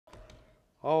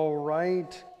All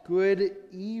right, good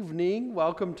evening.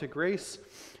 Welcome to Grace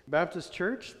Baptist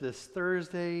Church this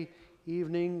Thursday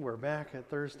evening. We're back at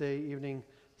Thursday evening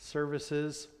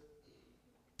services,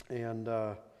 and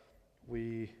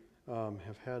we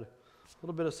have had a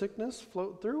little bit of sickness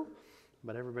float through,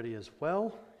 but everybody is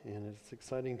well, and it's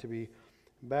exciting to be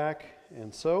back.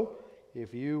 And so,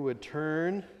 if you would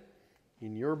turn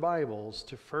in your Bibles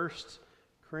to First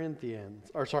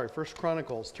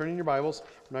Chronicles. Turn in your Bibles.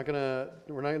 We're not gonna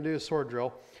do a sword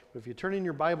drill. But if you turn in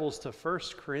your Bibles to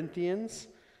First Chronicles,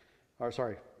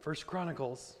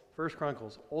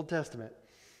 Old Testament,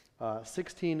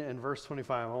 16 and verse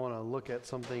 25. I want to look at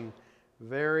something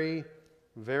very,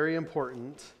 very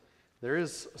important. There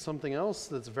is something else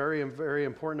that's very, very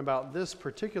important about this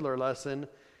particular lesson,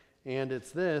 and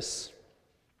it's this.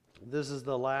 This is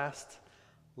the last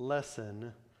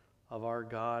lesson of our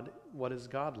What is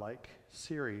God Like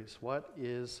series. What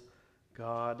is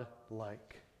God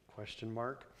like? ?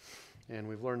 And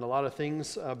we've learned a lot of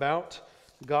things about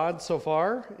God so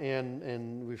far,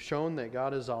 and we've shown that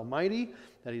God is almighty,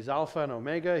 that He's Alpha and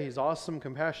Omega. He's awesome,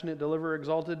 compassionate, deliverer,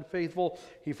 exalted, faithful.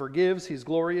 He forgives. He's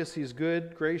glorious. He's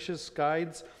good, gracious,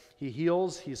 guides. He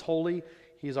heals. He's holy.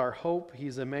 He's our hope.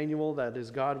 He's Emmanuel, that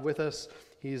is God with us.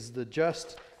 He's the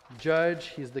just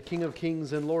judge. He's the King of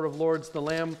kings and Lord of lords, the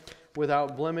Lamb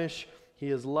without blemish.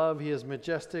 He is love. He is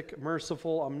majestic,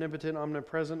 merciful, omnipotent,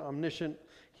 omnipresent, omniscient.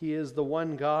 He is the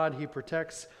one God. He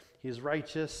protects. He's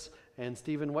righteous. And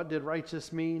Stephen, what did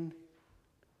righteous mean?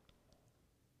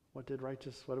 What did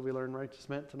we learn righteous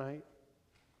meant tonight?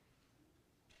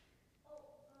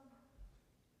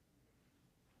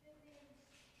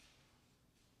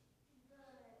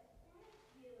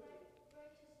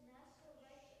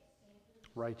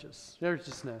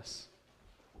 Righteousness.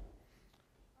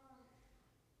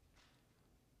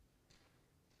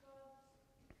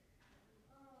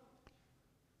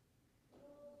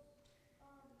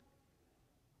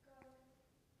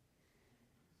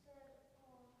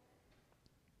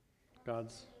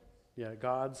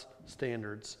 God's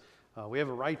standards. We have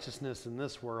a righteousness in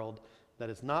this world that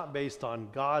is not based on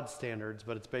God's standards,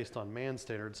 but it's based on man's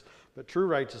standards. But true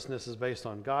righteousness is based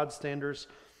on God's standards.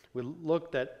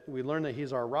 We learn that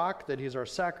He's our rock, that He's our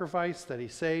sacrifice, that He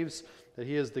saves, that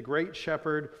He is the great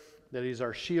shepherd, that He's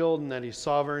our shield, and that He's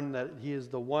sovereign, that He is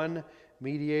the one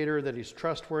mediator, that He's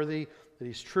trustworthy, that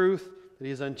He's truth, that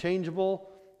He's unchangeable,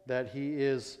 that He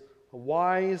is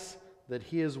wise, that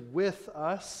He is with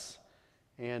us.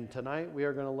 And tonight we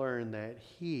are going to learn that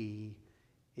He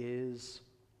is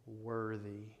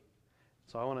worthy.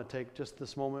 So I want to take just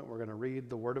this moment. We're going to read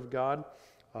the Word of God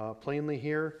plainly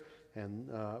here. And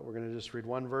we're going to just read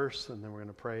one verse, and then we're going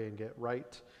to pray and get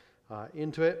right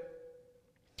into it.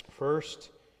 First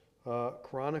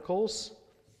Chronicles,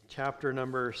 chapter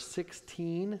number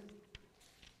 16.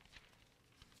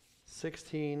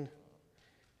 16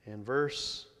 and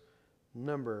verse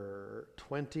number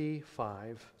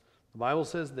 25. The Bible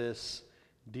says this: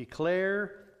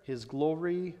 declare His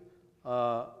glory,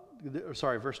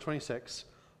 verse 26,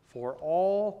 for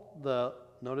all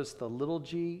notice the little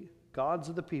g, gods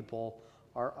of the people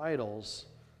are idols,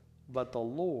 but the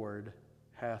Lord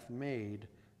hath made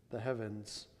the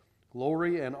heavens.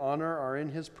 Glory and honor are in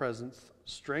His presence.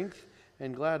 Strength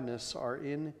and gladness are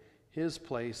in His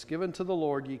place. Give unto the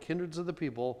Lord, ye kindreds of the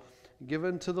people, give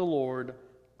unto the Lord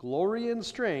glory and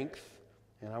strength.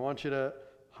 And I want you to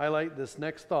highlight this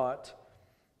next thought.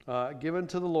 Give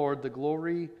unto the Lord the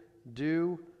glory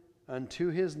due unto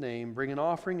His name. Bring an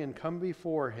offering and come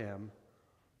before Him.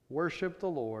 Worship the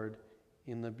Lord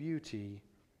in the beauty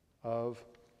of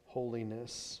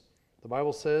holiness. The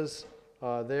Bible says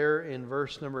there in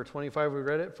verse number 25, we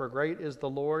read it, for great is the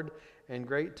Lord and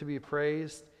great to be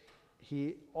praised.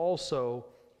 He also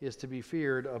is to be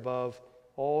feared above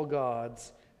all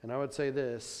gods. And I would say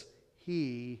this: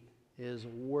 He is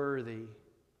worthy.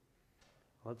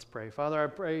 Let's pray. Father, I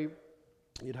pray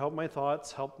You'd help my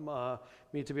thoughts, help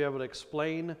me to be able to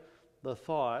explain the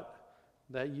thought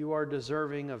that You are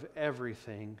deserving of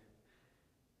everything.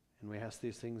 And we ask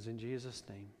these things in Jesus'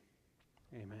 name.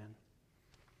 Amen.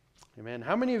 Amen.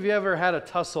 How many of you ever had a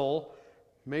tussle?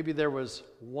 Maybe there was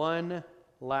one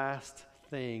last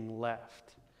thing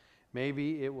left.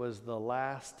 Maybe it was the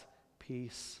last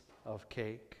piece of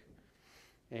cake.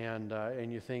 And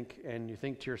you think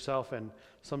to yourself, and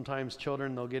sometimes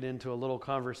children, they'll get into a little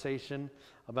conversation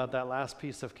about that last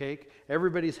piece of cake.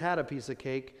 Everybody's had a piece of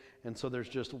cake, and so there's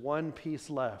just one piece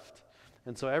left.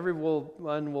 And so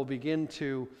everyone will begin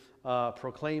to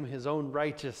proclaim his own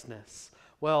righteousness.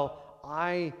 Well,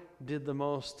 I did the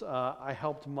most, I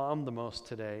helped Mom the most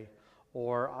today.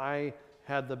 Or I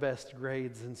had the best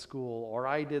grades in school, or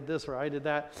I did this, or I did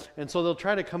that. And so they'll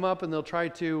try to come up and they'll try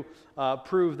to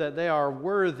prove that they are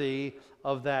worthy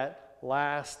of that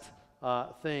last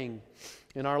thing.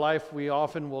 In our life, we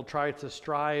often will try to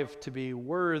strive to be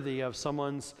worthy of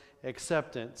someone's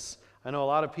acceptance. I know a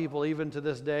lot of people, even to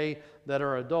this day, that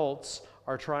are adults,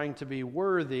 are trying to be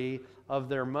worthy of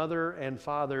their mother and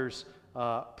father's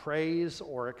praise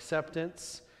or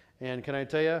acceptance. And can I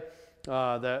tell you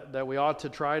that we ought to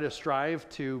try to strive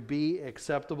to be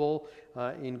acceptable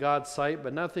in God's sight,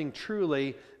 but nothing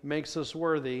truly makes us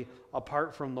worthy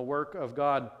apart from the work of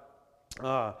God.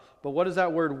 But what does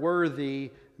that word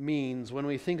worthy means? When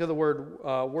we think of the word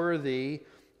worthy,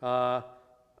 can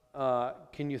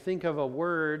you think of a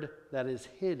word that is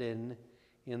hidden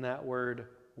in that word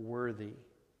worthy?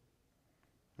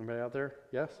 Anybody out there?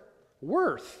 Yes?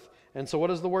 Worth. And so what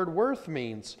does the word worth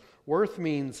means? Worth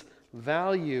means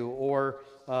value, or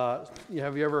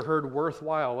have you ever heard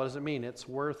worthwhile? What does it mean? It's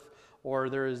worth, or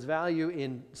there is value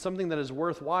in something that is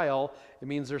worthwhile. It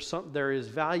means there is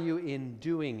value in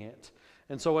doing it.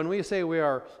 And so when we say we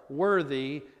are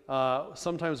worthy,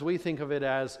 sometimes we think of it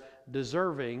as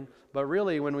deserving, but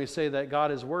really when we say that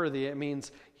God is worthy, it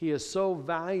means He is so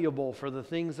valuable for the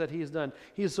things that He's done.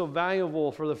 He's so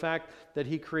valuable for the fact that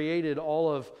He created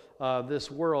all of this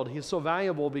world. He's so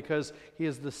valuable because He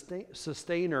is the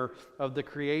sustainer of the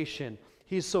creation.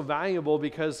 He's so valuable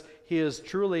because He is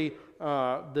truly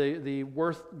the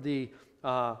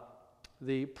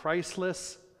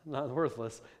priceless, not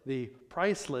worthless, the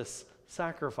priceless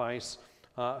sacrifice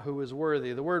who is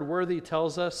worthy. The word worthy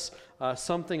tells us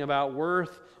something about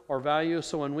worth or value.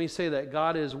 So when we say that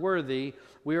God is worthy,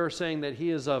 we are saying that He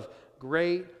is of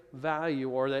great value,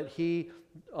 or that He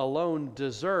alone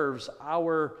deserves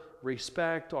our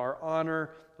respect, our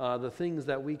honor, the things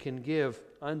that we can give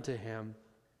unto Him.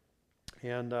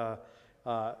 And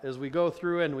as we go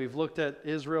through and we've looked at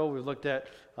Israel, we've looked at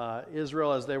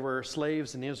Israel as they were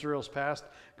slaves in Israel's past.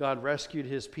 God rescued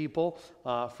His people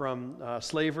from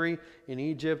slavery in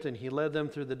Egypt, and He led them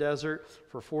through the desert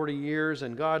for 40 years.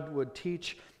 And God would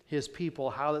teach His people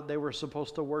how that they were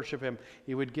supposed to worship Him.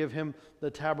 He would give Him the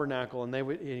tabernacle, and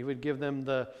He would give them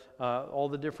all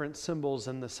the different symbols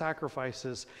and the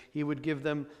sacrifices. He would give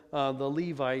them the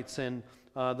Levites and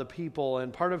the people.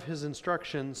 And part of His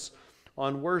instructions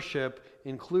on worship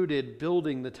included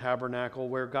building the tabernacle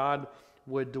where God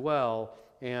would dwell.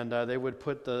 And they would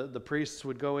put the priests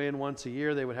would go in once a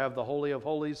year. They would have the Holy of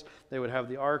Holies. They would have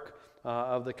the Ark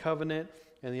of the Covenant.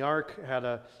 And the Ark had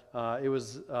it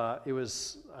was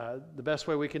the best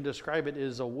way we can describe it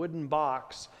is a wooden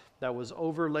box that was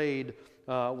overlaid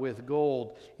with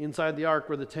gold. Inside the Ark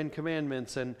were the 10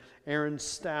 Commandments and Aaron's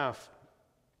staff,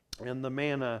 and the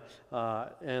manna,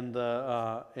 and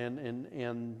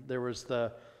there was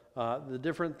the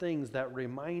different things that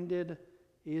reminded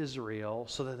Israel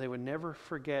so that they would never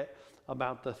forget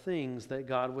about the things that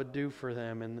God would do for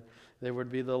them. And there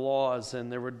would be the laws,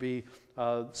 and there would be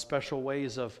special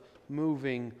ways of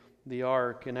moving the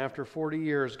ark. And after 40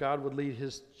 years, God would lead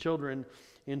His children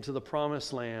into the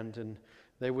promised land, and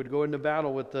they would go into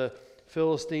battle with the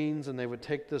Philistines, and they would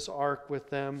take this ark with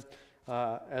them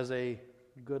as a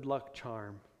good luck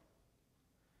charm.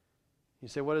 You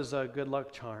say, what is a good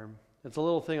luck charm? It's a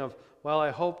little thing of, well,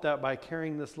 I hope that by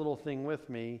carrying this little thing with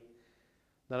me,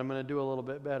 that I'm going to do a little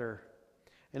bit better.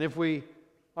 And if we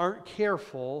aren't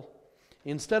careful,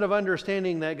 instead of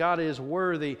understanding that God is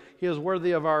worthy, He is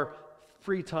worthy of our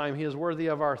free time, He is worthy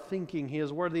of our thinking, He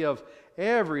is worthy of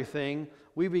everything,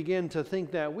 we begin to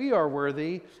think that we are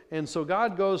worthy. And so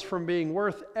God goes from being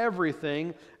worth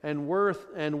everything and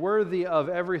worthy of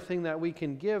everything that we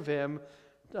can give Him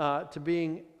to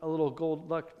being a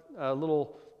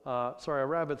little a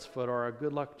rabbit's foot or a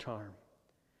good luck charm.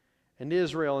 And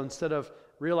Israel, instead of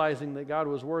realizing that God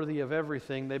was worthy of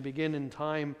everything, they begin in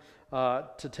time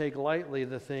to take lightly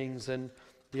the things, and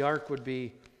the ark would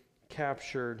be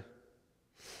captured.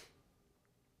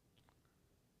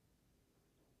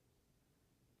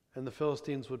 And the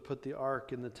Philistines would put the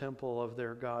ark in the temple of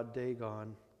their god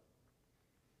Dagon.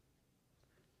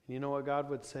 You know what God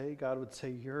would say? God would say,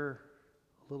 "You're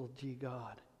a little g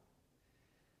God."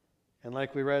 And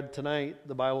like we read tonight,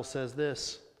 the Bible says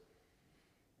this: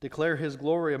 "Declare His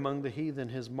glory among the heathen,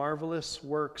 His marvelous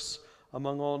works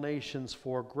among all nations.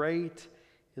 For great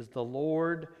is the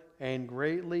Lord, and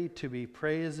greatly to be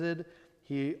praised.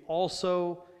 He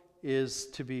also is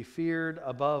to be feared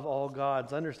above all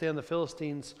gods." Understand, the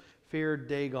Philistines feared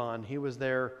Dagon. He was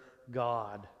their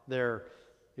god, their,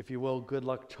 if you will, good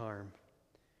luck charm.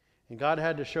 And God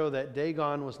had to show that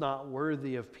Dagon was not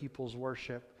worthy of people's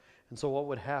worship. And so what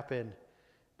would happen?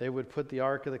 They would put the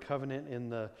Ark of the Covenant in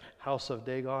the house of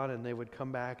Dagon, and they would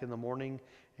come back in the morning,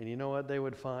 and you know what they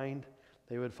would find?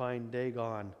 They would find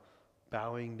Dagon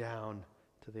bowing down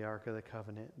to the Ark of the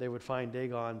Covenant. They would find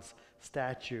Dagon's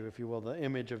statue, if you will, the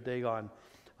image of Dagon,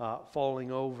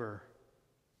 falling over.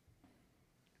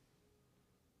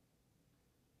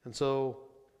 And so,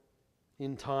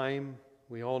 in time,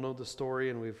 we all know the story,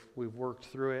 and we've worked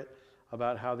through it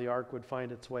about how the ark would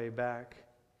find its way back.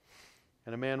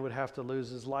 And a man would have to lose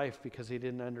his life because he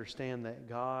didn't understand that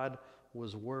God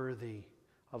was worthy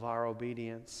of our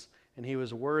obedience, and he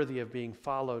was worthy of being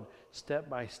followed step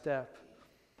by step.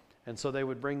 And so they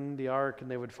would bring the ark, and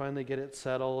they would finally get it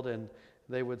settled, and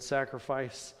they would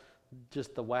sacrifice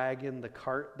just the wagon, the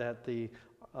cart that the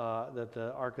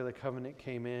Ark of the Covenant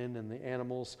came in, and the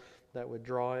animals that would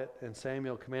draw it. And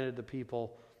Samuel commanded the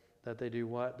people that they do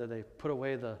what? That they put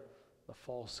away the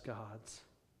false gods.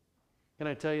 Can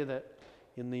I tell you that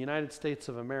in the United States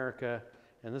of America,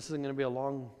 and this isn't going to be a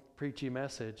long, preachy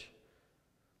message,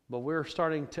 but we're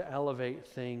starting to elevate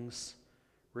things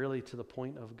really to the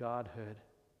point of godhood.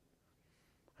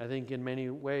 I think in many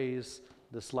ways,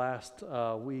 this last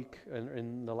week and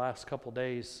in the last couple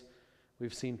days,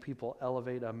 we've seen people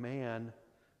elevate a man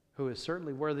who is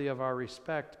certainly worthy of our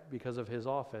respect because of his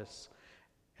office,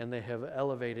 and they have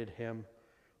elevated him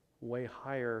way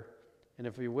higher. And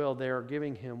if you will, they are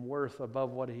giving him worth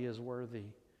above what he is worthy.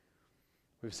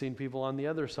 We've seen people on the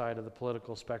other side of the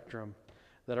political spectrum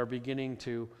that are beginning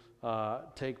to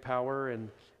take power, and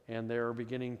they're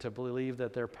beginning to believe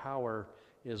that their power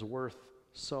is worth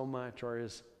so much or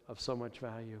is of so much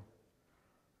value.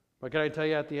 But can I tell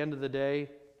you, at the end of the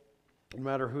day, no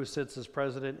matter who sits as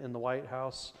president in the White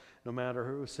House, no matter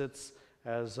who sits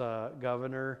as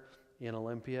governor in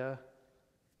Olympia,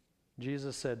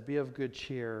 Jesus said, "Be of good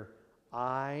cheer.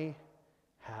 I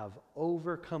have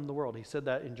overcome the world." He said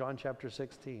that in John chapter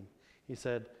 16. He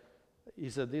said,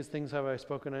 "These things have I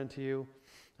spoken unto you,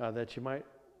 that you might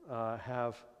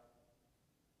have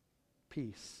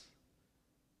peace."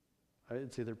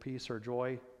 It's either peace or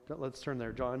joy. Let's turn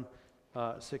there. John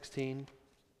 16.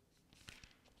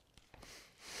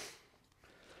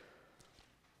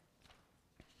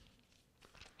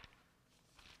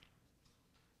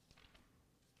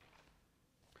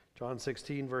 John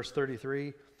 16, verse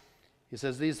 33. He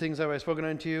says, "These things have I spoken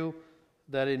unto you,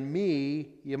 that in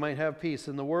me ye might have peace.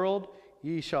 In the world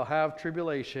ye shall have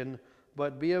tribulation,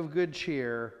 but be of good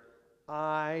cheer.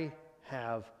 I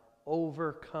have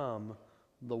overcome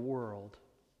the world."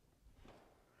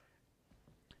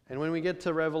 And when we get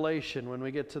to Revelation, when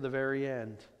we get to the very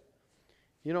end,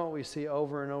 you know what we see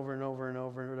over and over and over and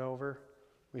over and over?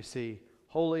 We see,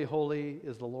 "Holy, holy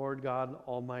is the Lord God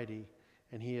Almighty,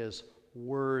 and He is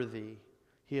worthy.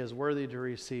 He is worthy to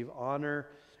receive honor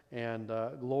and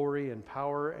glory and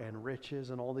power and riches,"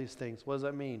 and all these things. What does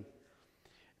that mean?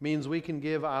 It means we can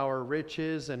give our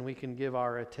riches, and we can give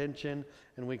our attention,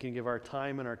 and we can give our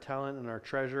time and our talent and our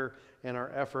treasure and our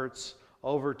efforts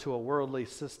over to a worldly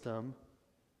system.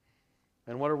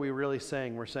 And what are we really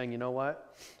saying? We're saying, you know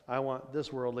what? I want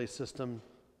this worldly system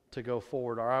to go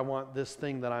forward, or I want this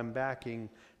thing that I'm backing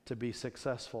to be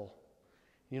successful.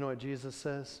 You know what Jesus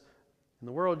says? "In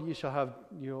the world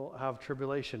you'll have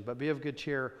tribulation, but be of good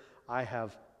cheer. I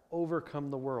have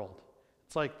overcome the world."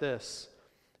 It's like this.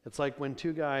 It's like when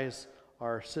two guys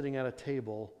are sitting at a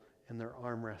table and they're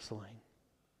arm wrestling,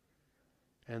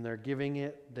 and they're giving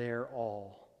it their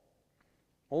all.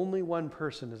 Only one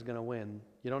person is going to win.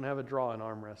 You don't have a draw in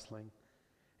arm wrestling.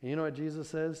 And you know what Jesus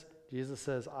says? Jesus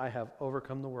says, "I have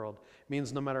overcome the world." It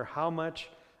means no matter how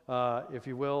much, if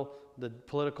you will, the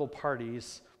political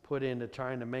parties put into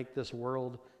trying to make this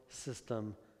world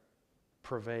system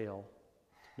prevail,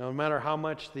 no matter how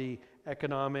much the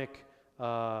economic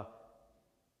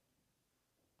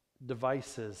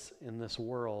devices in this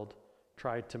world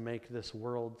tried to make this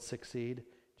world succeed,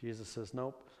 Jesus says,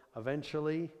 "Nope,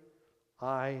 eventually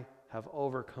I have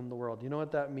overcome the world." You know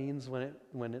what that means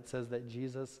when it says that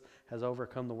Jesus has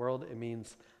overcome the world? It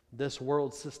means this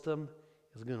world system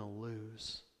is going to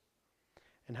lose.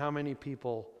 And how many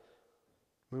people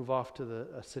move off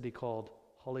to a city called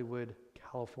Hollywood,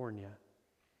 California,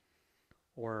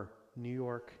 or New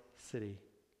York City,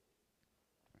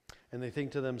 and they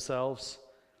think to themselves,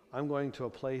 "I'm going to a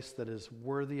place that is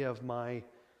worthy of my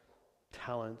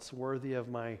talents, worthy of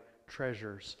my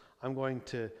treasures. I'm going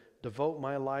to devote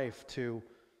my life to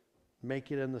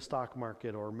make it in the stock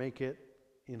market, or make it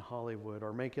in Hollywood,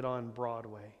 or make it on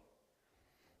Broadway.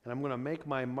 And I'm going to make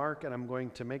my mark, and I'm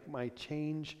going to make my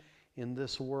change in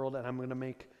this world, and I'm going to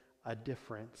make a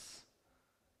difference,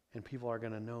 and people are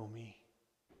going to know me."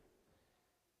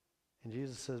 And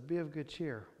Jesus says, "Be of good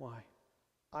cheer." Why?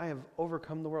 I have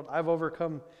overcome the world. I've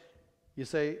overcome, you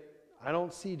say, I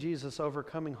don't see Jesus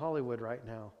overcoming Hollywood right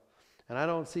now. And I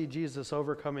don't see Jesus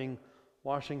overcoming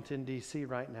Washington, D.C.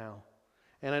 right now.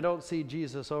 And I don't see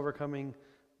Jesus overcoming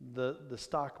the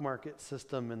stock market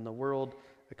system and the world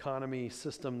economy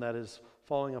system that is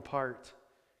falling apart.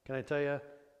 Can I tell you,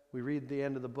 we read the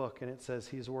end of the book and it says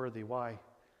he's worthy. Why?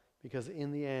 Because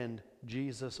in the end,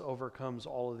 Jesus overcomes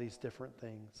all of these different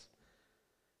things.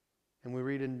 And we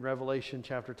read in Revelation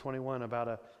chapter 21 about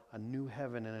a new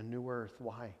heaven and a new earth.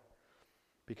 Why?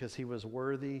 Because he was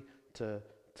worthy to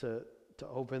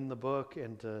open the book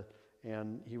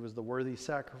and he was the worthy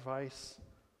sacrifice.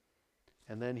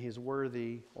 And then he's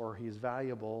worthy, or he's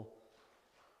valuable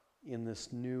in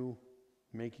this new,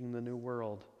 making the new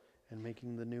world and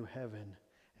making the new heaven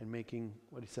and making,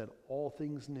 what he said, all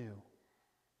things new.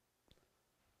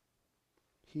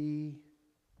 He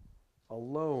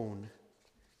alone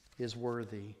is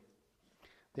worthy.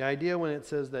 The idea when it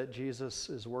says that Jesus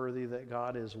is worthy, that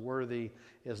God is worthy,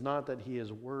 is not that he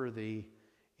is worthy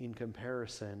in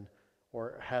comparison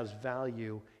or has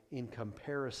value in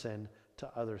comparison to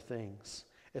other things.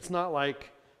 It's not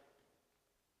like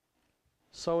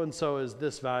so-and-so is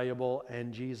this valuable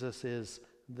and Jesus is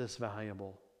this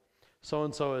valuable.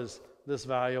 So-and-so is this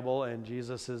valuable and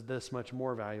Jesus is this much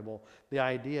more valuable. The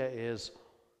idea is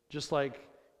just like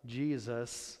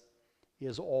Jesus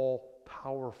is all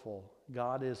powerful.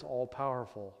 God is all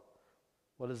powerful.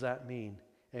 What does that mean?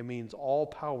 It means all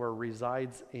power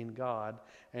resides in God,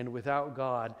 and without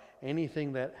God,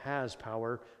 anything that has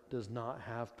power does not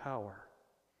have power.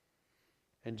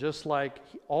 And just like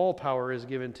all power is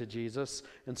given to Jesus,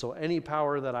 and so any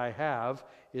power that I have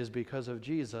is because of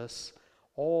Jesus,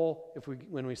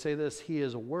 when we say this, he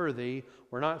is worthy,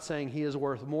 we're not saying he is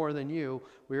worth more than you.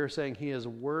 We are saying he is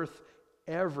worth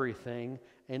everything,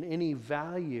 and any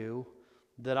value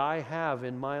that I have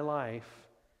in my life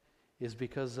is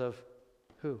because of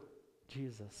who?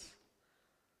 Jesus.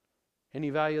 Any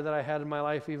value that I had in my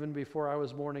life even before I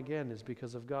was born again is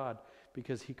because of God,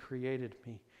 because he created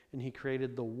me, and he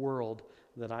created the world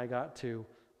that I got to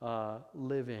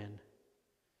live in,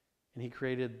 and he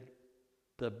created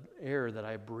the air that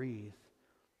I breathe.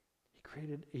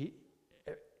 You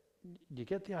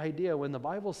get the idea when the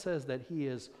Bible says that he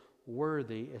is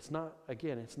worthy, it's not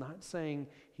saying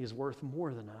he's worth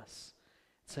more than us.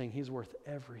 It's saying he's worth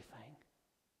everything.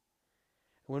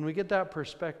 When we get that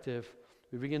perspective,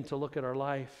 we begin to look at our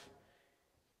life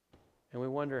and we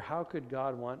wonder, how could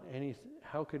God want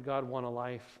a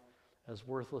life as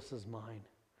worthless as mine?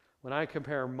 When I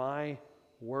compare my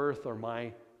worth or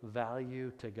my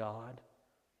value to God,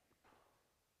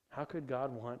 how could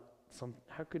God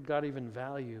even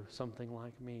value something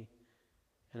like me?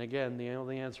 And again, the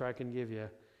only answer I can give you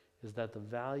is that the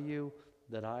value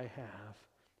that I have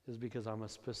is because I'm a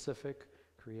specific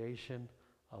creation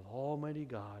of Almighty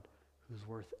God who's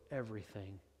worth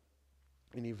everything.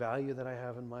 Any value that I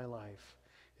have in my life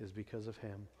is because of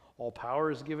him. All power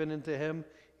is given into him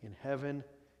in heaven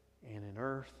and in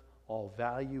earth. All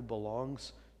value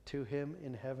belongs to him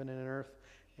in heaven and in earth.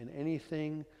 And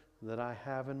anything that I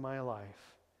have in my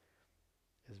life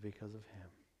is because of him.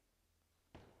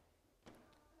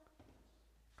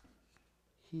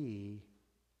 He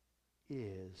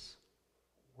is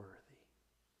worthy.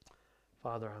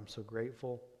 Father, I'm so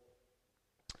grateful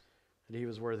that he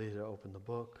was worthy to open the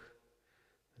book,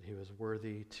 that he was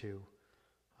worthy to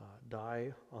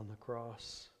die on the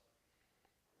cross,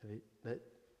 that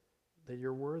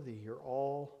you're worthy. You're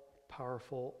all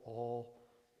powerful, all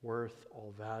worth,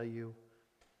 all value.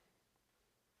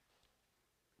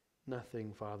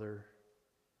 Nothing, Father,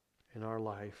 in our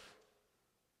life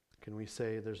can we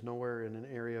say, there's nowhere in an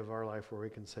area of our life where we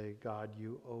can say, God,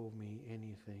 you owe me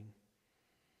anything.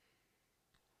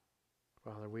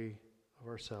 Father, we of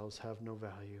ourselves have no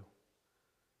value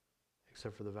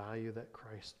except for the value that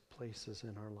Christ places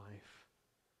in our life.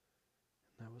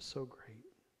 And that was so great.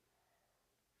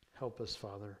 Help us,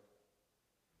 Father.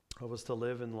 Help us to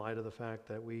live in light of the fact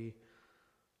that we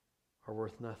are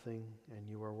worth nothing and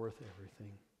you are worth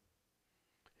everything.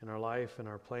 In our life and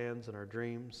our plans and our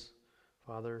dreams,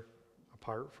 Father,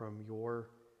 apart from your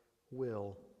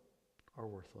will, are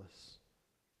worthless.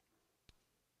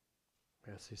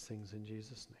 I ask these things in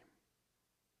Jesus' name.